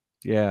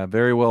 Yeah,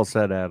 very well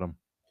said, Adam.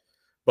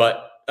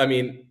 But I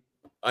mean,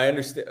 I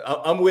understand.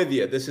 I'm with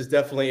you. This is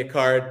definitely a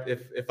card.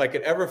 If I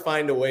could ever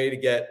find a way to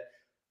get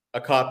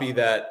a copy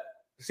that,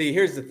 see,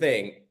 here's the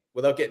thing,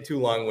 without getting too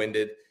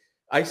long-winded,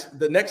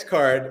 the next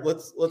card,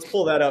 let's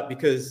pull that up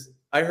because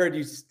I heard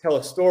you tell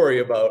a story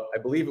about, I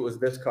believe it was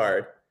this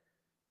card.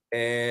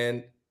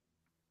 And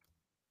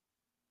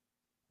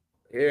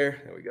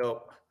there we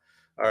go.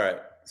 All right.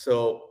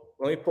 So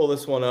let me pull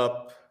this one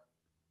up.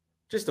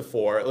 Just a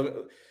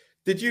 4.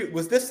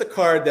 Was this the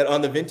card that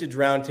on the Vintage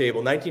Roundtable,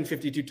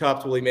 1952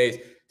 Topps Willie Mays,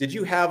 did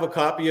you have a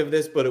copy of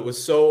this, but it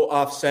was so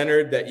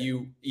off-centered that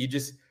you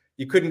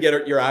couldn't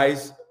get your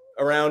eyes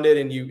around it,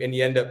 and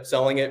you end up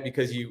selling it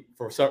because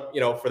for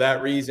that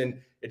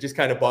reason, it just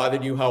kind of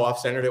bothered you how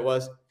off-centered it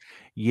was?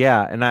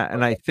 Yeah, and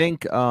I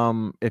think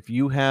if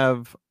you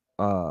have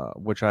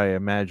which I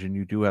imagine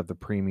you do have the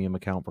premium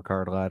account for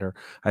Card Ladder,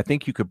 I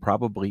think you could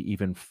probably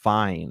even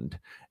find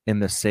in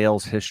the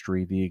sales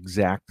history the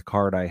exact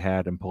card I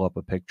had and pull up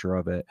a picture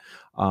of it.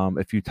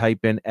 If you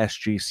type in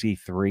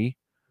SGC3,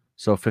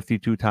 so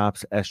 52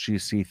 Topps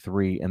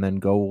SGC3, and then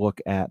go look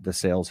at the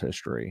sales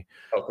history.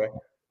 Okay.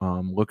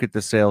 Look at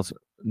the sales,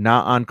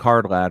 not on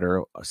Card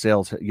Ladder,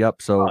 sales.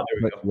 Yep. So,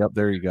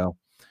 there you go.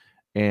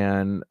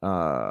 And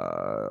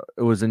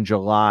it was in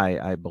July,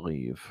 I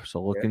believe.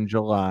 So look in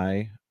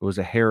July. It was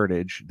a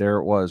Heritage. There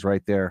it was,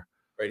 right there.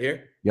 Right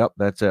here? Yep,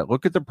 that's it.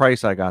 Look at the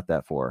price I got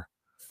that for.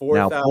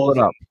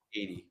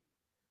 $4,080.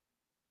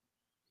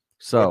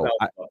 So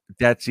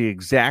that's the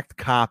exact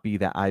copy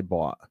that I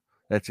bought.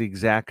 That's the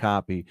exact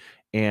copy.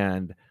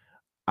 And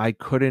I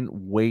couldn't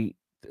wait.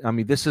 I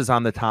mean, this is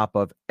on the top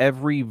of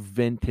every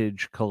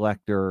vintage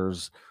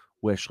collector's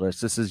wish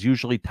list. This is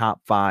usually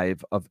top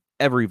 5 of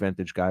every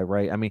vintage guy,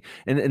 right? I mean,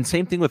 and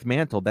same thing with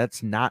Mantle.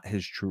 That's not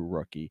his true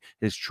rookie.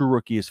 His true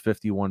rookie is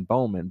 51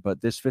 Bowman,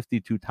 but this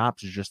 52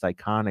 Topps is just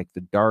iconic.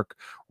 The dark,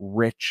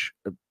 rich,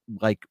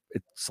 like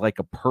it's like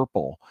a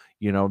purple,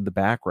 in the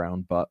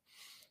background. But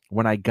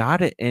when I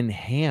got it in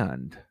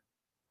hand,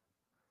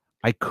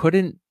 I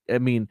couldn't. I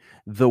mean,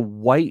 the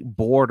white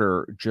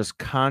border just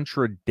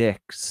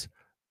contradicts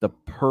the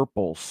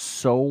purple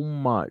so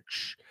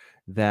much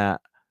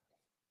that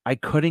I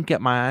couldn't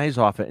get my eyes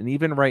off it. And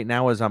even right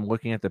now, as I'm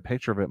looking at the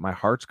picture of it, my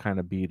heart's kind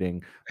of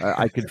beating.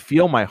 I could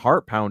feel my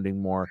heart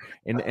pounding more.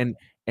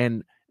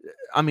 And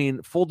I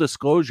mean, full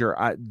disclosure,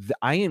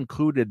 I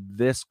included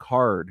this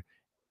card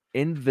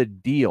in the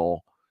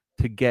deal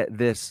to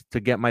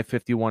get my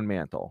 51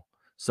 Mantle.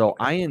 So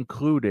I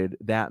included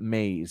that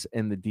maze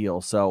in the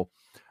deal. So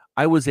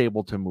I was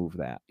able to move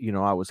that.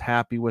 I was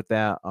happy with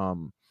that.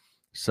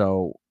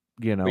 So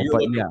but you're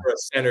looking for a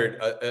centered,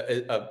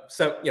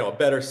 a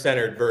better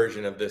centered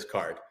version of this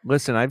card.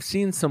 Listen, I've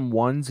seen some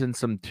 1s and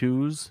some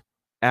 2s.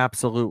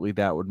 Absolutely,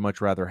 that would much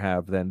rather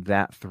have than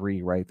that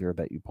 3 right there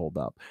that you pulled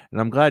up.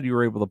 And I'm glad you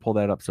were able to pull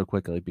that up so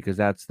quickly, because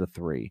that's the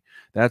 3.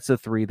 That's the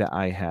 3 that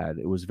I had.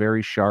 It was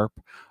very sharp,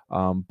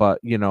 but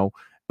it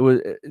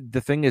was,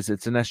 the thing is,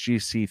 it's an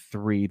SGC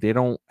 3. They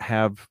don't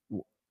have,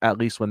 at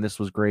least when this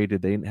was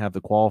graded, they didn't have the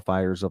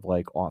qualifiers of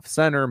like off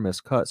center,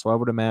 miscut. So I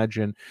would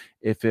imagine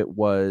if it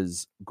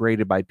was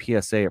graded by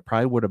PSA, it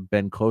probably would have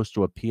been close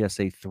to a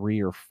PSA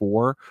 3 or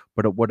 4,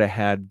 but it would have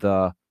had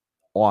the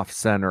off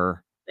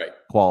center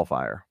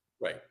qualifier.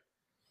 Right.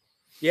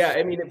 Yeah.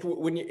 I mean,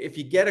 if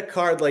you get a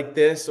card like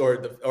this or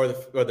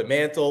the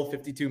Mantle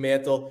 52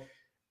 Mantle,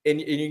 and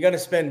you're going to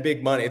spend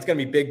big money, it's going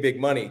to be big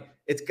money.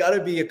 It's got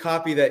to be a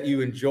copy that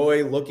you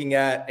enjoy looking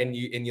at and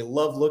you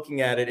love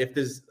looking at it. If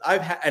there's,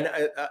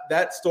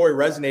 that story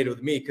resonated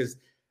with me because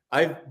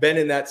I've been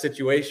in that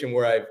situation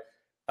where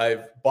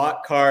I've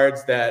bought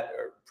cards that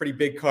are pretty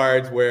big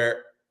cards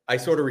where I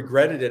sort of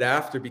regretted it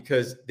after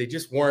because they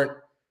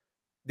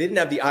didn't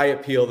have the eye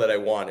appeal that I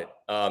wanted.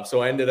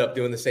 So I ended up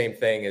doing the same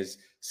thing as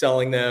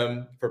selling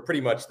them for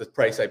pretty much the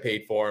price I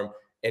paid for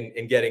them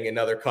and getting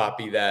another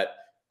copy that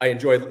I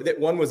enjoyed. That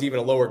one was even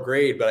a lower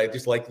grade, but I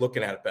just like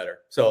looking at it better.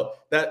 So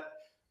that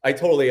I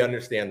totally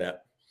understand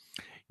that.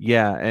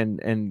 Yeah.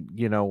 And I'm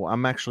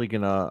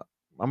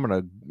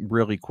gonna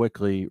really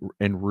quickly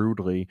and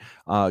rudely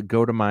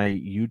go to my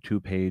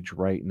YouTube page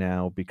right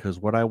now, because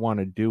what I want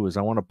to do is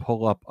I want to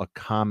pull up a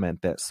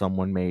comment that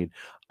someone made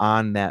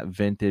on that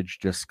vintage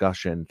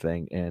discussion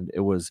thing, and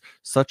it was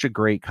such a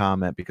great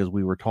comment because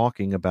we were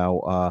talking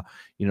about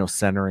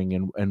centering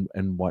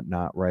and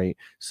whatnot, right?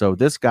 So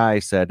this guy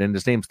said, and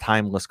his name's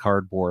Timeless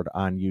Cardboard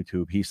on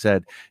YouTube, he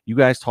said, you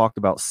guys talked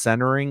about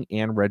centering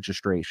and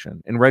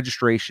registration, and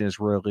registration is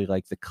really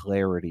like the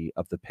clarity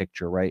of the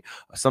picture, right?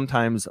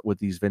 Sometimes with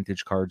these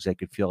vintage cards, they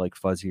could feel like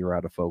fuzzy or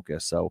out of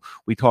focus. So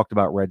we talked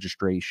about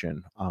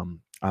registration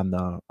on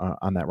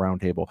that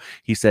round table.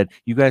 He said,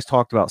 you guys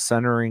talked about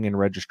centering and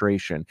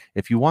registration.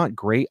 If you want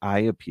great eye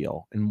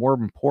appeal, and more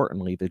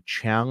importantly, the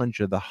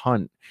challenge of the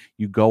hunt,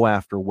 you go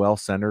after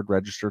well-centered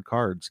registered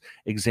cards.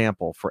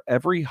 Example, for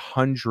every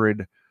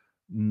 100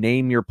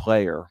 name your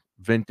player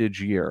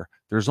vintage year,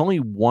 there's only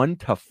 1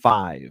 to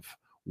 5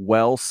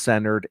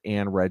 well-centered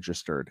and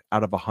registered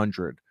out of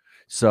 100.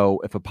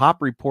 So if a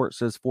pop report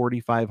says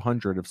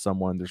 4,500 of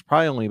someone, there's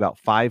probably only about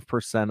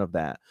 5% of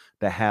that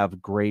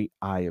have great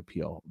eye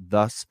appeal.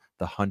 Thus,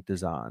 the hunt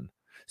is on.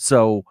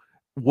 So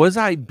was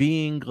I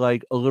being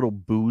like a little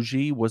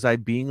bougie? Was I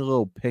being a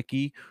little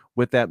picky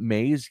with that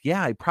maze?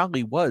 Yeah, I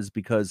probably was,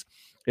 because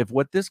if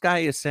what this guy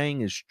is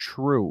saying is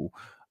true,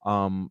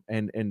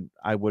 and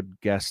I would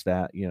guess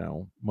that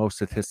most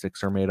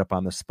statistics are made up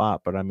on the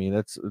spot, but I mean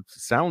it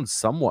sounds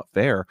somewhat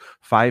fair.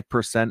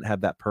 5%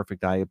 have that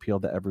perfect eye appeal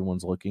that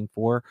everyone's looking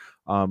for.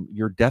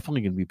 You're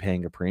definitely going to be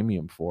paying a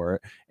premium for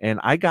it. And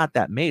I got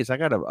that maze. I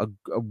got a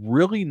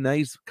really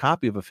nice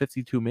copy of a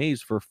 52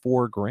 maze for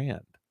 $4,000.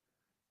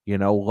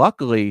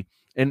 Luckily,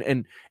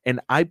 and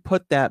I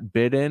put that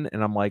bid in,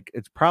 and I'm like,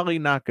 it's probably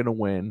not going to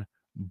win,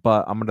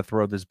 but I'm going to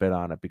throw this bid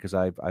on it because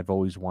I've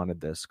always wanted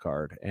this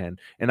card, and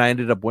I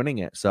ended up winning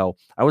it. So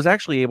I was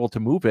actually able to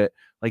move it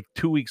like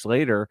 2 weeks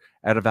later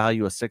at a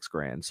value of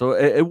 $6,000. So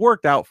it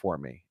worked out for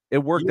me. It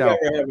worked out.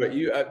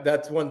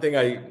 That's one thing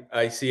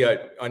I see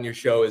on your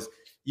show is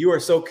you are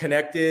so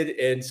connected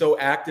and so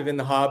active in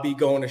the hobby,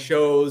 going to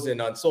shows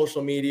and on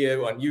social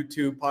media, on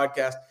YouTube,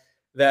 podcast,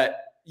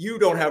 that you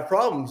don't have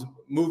problems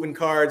moving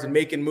cards and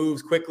making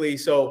moves quickly.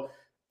 So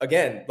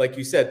again, like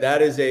you said,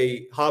 that is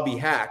a hobby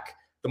hack.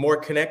 The more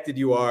connected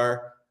you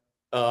are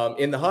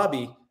in the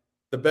hobby,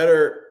 the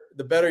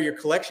better your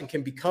collection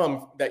can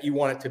become that you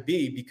want it to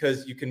be,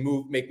 because you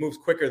can make moves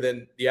quicker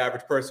than the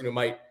average person who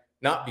might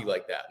not be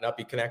like that, not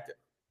be connected.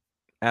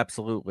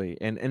 Absolutely.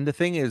 And the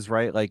thing is,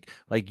 right, like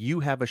you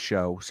have a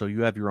show, so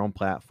you have your own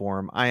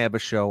platform. I have a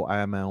show, I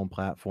have my own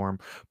platform.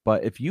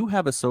 But if you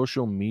have a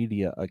social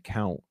media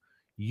account,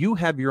 you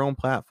have your own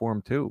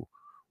platform too.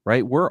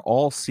 Right? We're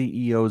all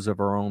CEOs of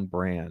our own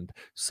brand.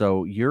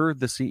 So you're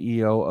the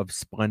CEO of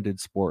Splendid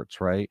Sports,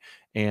 right?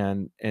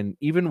 And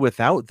even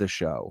without the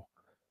show,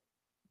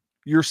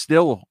 you're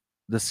still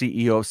the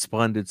CEO of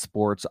Splendid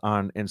Sports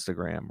on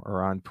Instagram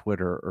or on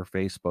Twitter or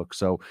Facebook.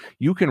 So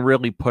you can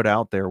really put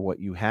out there what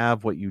you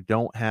have, what you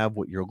don't have,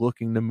 what you're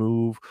looking to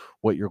move,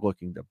 what you're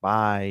looking to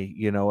buy.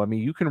 I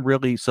mean, you can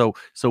really so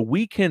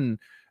we can,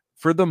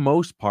 for the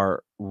most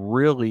part,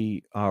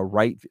 really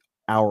write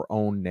our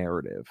own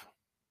narrative.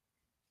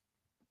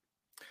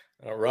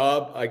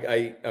 Rob,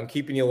 I'm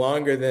keeping you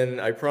longer than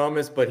I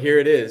promised, but here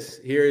it is.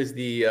 Here is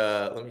the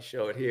let me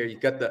show it here. You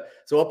got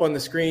so up on the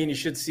screen, you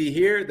should see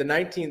here the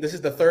 19. This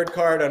is the third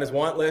card on his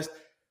want list.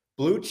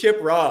 Blue Chip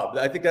Rob.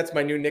 I think that's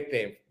my new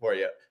nickname for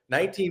you.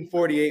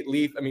 1948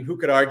 Leaf. I mean, who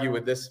could argue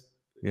with this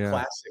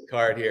classic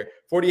card here?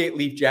 48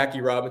 Leaf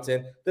Jackie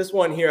Robinson. This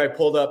one here I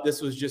pulled up.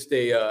 This was just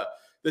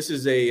this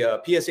is a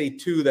PSA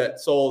 2 that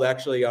sold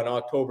actually on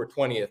October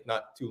 20th,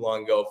 not too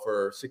long ago,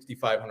 for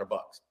 $6,500.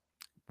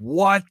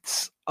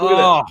 What?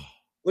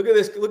 Look at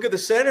this. Look at the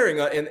centering.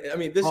 And I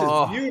mean, this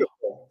is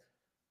beautiful.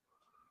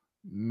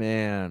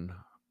 Man.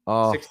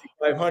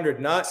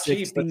 6,500, not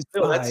cheap, but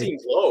still, that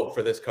seems low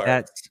for this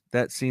card.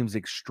 That seems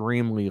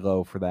extremely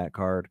low for that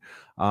card.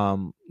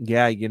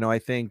 Yeah, I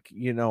think,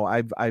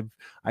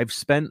 I've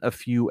spent a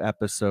few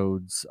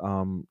episodes,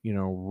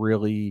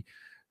 really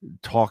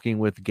talking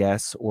with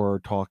guests or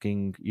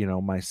talking,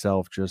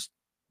 myself, just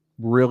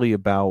really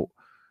about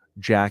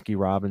Jackie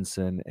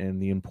Robinson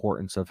and the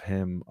importance of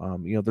him.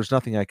 There's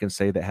nothing I can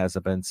say that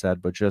hasn't been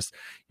said, but just,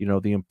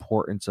 the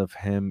importance of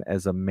him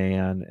as a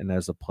man and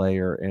as a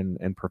player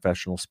in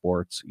professional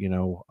sports,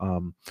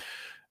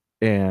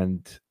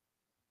 and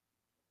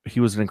he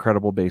was an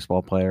incredible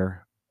baseball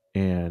player,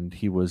 and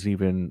he was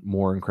even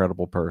more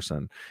incredible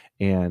person.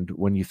 And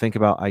when you think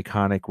about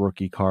iconic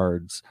rookie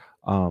cards,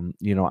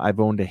 I've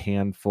owned a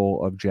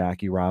handful of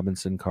Jackie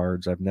Robinson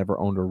cards. I've never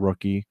owned a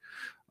rookie.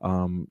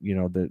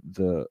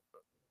 The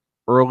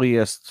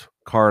earliest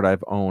card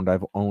I've owned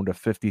a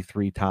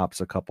 53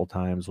 Topps a couple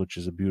times, which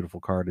is a beautiful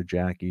card of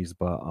Jackie's.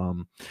 But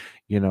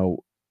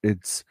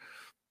it's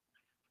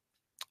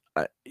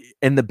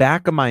in the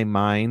back of my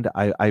mind,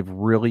 I've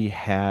really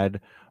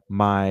had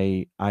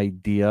my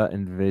idea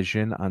and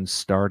vision on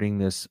starting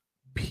this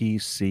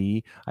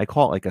PC. I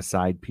call it like a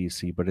side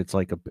PC, but it's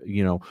like a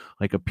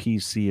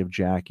PC of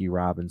Jackie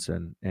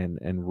Robinson,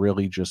 and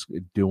really just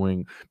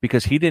doing,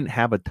 because he didn't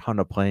have a ton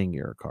of playing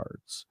year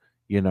cards.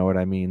 You know what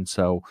I mean?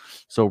 So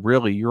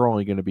really, you're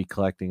only going to be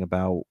collecting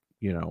about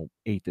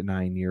 8 to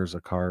 9 years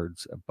of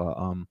cards, but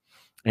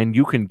and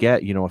you can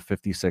get a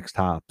 56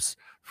 Topps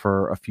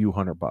for a few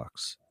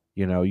 $100.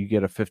 You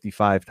get a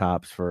 55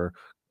 Topps for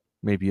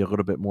maybe a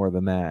little bit more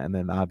than that, and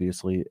then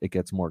obviously it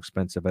gets more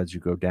expensive as you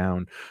go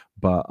down.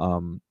 But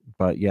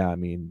yeah, I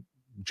mean,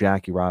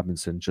 Jackie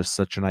Robinson, just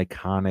such an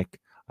iconic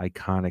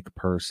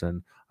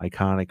person,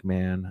 iconic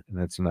man, and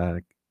it's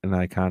an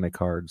iconic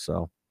card.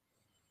 So,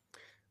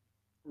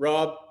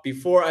 Rob,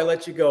 before I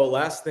let you go,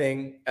 last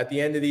thing at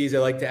the end of these, I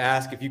like to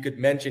ask if you could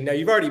mention, now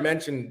you've already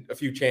mentioned a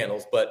few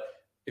channels, but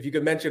if you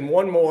could mention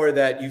one more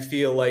that you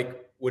feel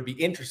like would be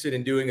interested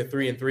in doing a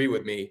 3-and-3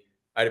 with me,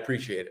 I'd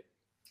appreciate it.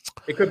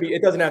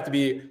 It doesn't have to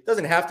be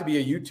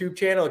a YouTube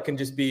channel. It can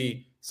just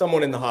be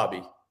someone in the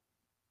hobby.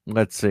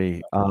 Let's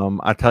see.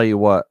 I tell you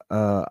what,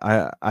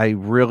 I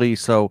really,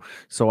 so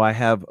I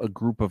have a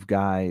group of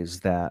guys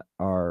that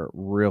are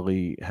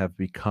really have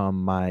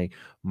become my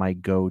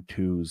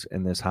go-tos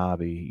in this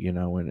hobby,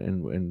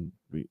 and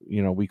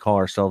we call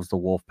ourselves the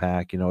Wolf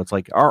Pack. It's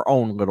like our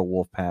own little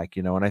Wolf Pack,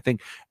 and I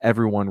think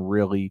everyone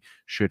really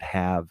should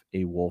have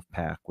a Wolf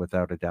Pack,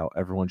 without a doubt.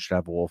 Everyone should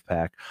have a Wolf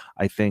Pack.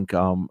 I think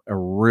a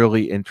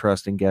really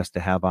interesting guest to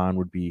have on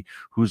would be,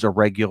 who's a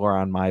regular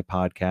on my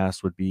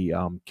podcast, would be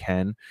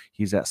Ken.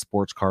 He's at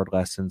Sports Card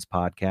Lessons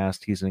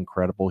podcast. He's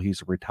incredible.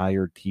 He's a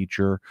retired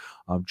teacher,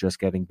 just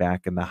getting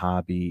back in the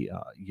hobby.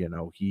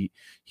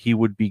 He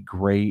would be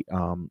great.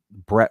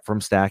 Brett from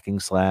Stacking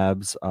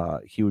Slabs,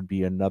 he would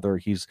be another.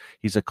 He's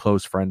a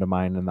close friend of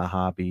mine in the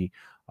hobby.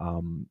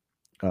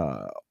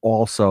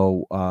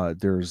 Also,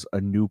 there's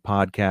a new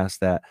podcast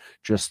that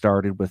just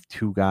started with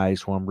two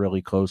guys who I'm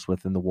really close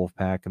with in the Wolf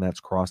Pack, and that's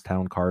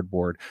Crosstown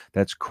Cardboard.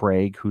 That's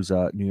Craig, who's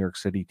a New York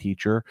City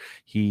teacher.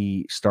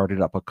 He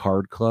started up a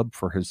card club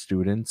for his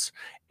students,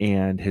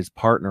 and his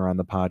partner on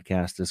the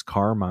podcast is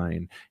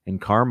Carmine.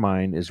 And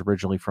Carmine is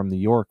originally from New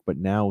York, but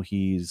now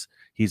he's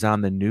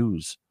on the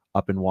news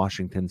up in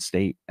Washington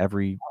State.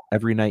 Every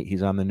night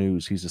he's on the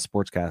news. He's a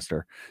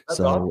sportscaster. That's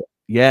so awesome.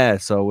 Yeah,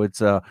 so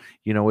it's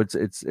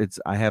it's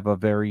I have a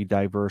very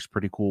diverse,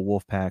 pretty cool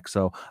Wolf Pack.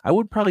 So I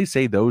would probably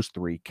say those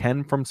three: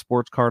 Ken from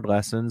Sports Card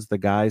Lessons, the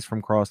guys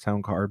from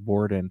Crosstown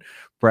Cardboard, and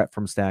Brett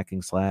from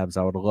Stacking Slabs.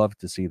 I would love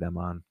to see them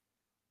on.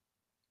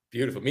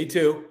 Beautiful. Me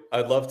too.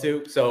 I'd love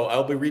to. So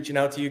I'll be reaching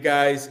out to you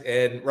guys.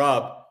 And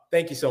Rob,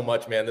 Thank you so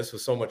much, man. This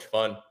was so much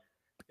fun.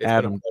 It's been a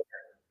Adam,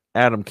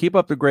 Adam, keep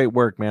up the great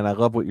work, man. I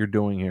love what you're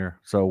doing here.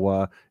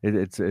 So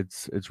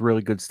it's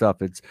really good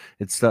stuff.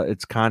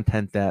 It's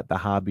content that the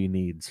hobby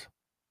needs.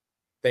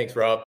 Thanks,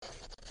 Rob.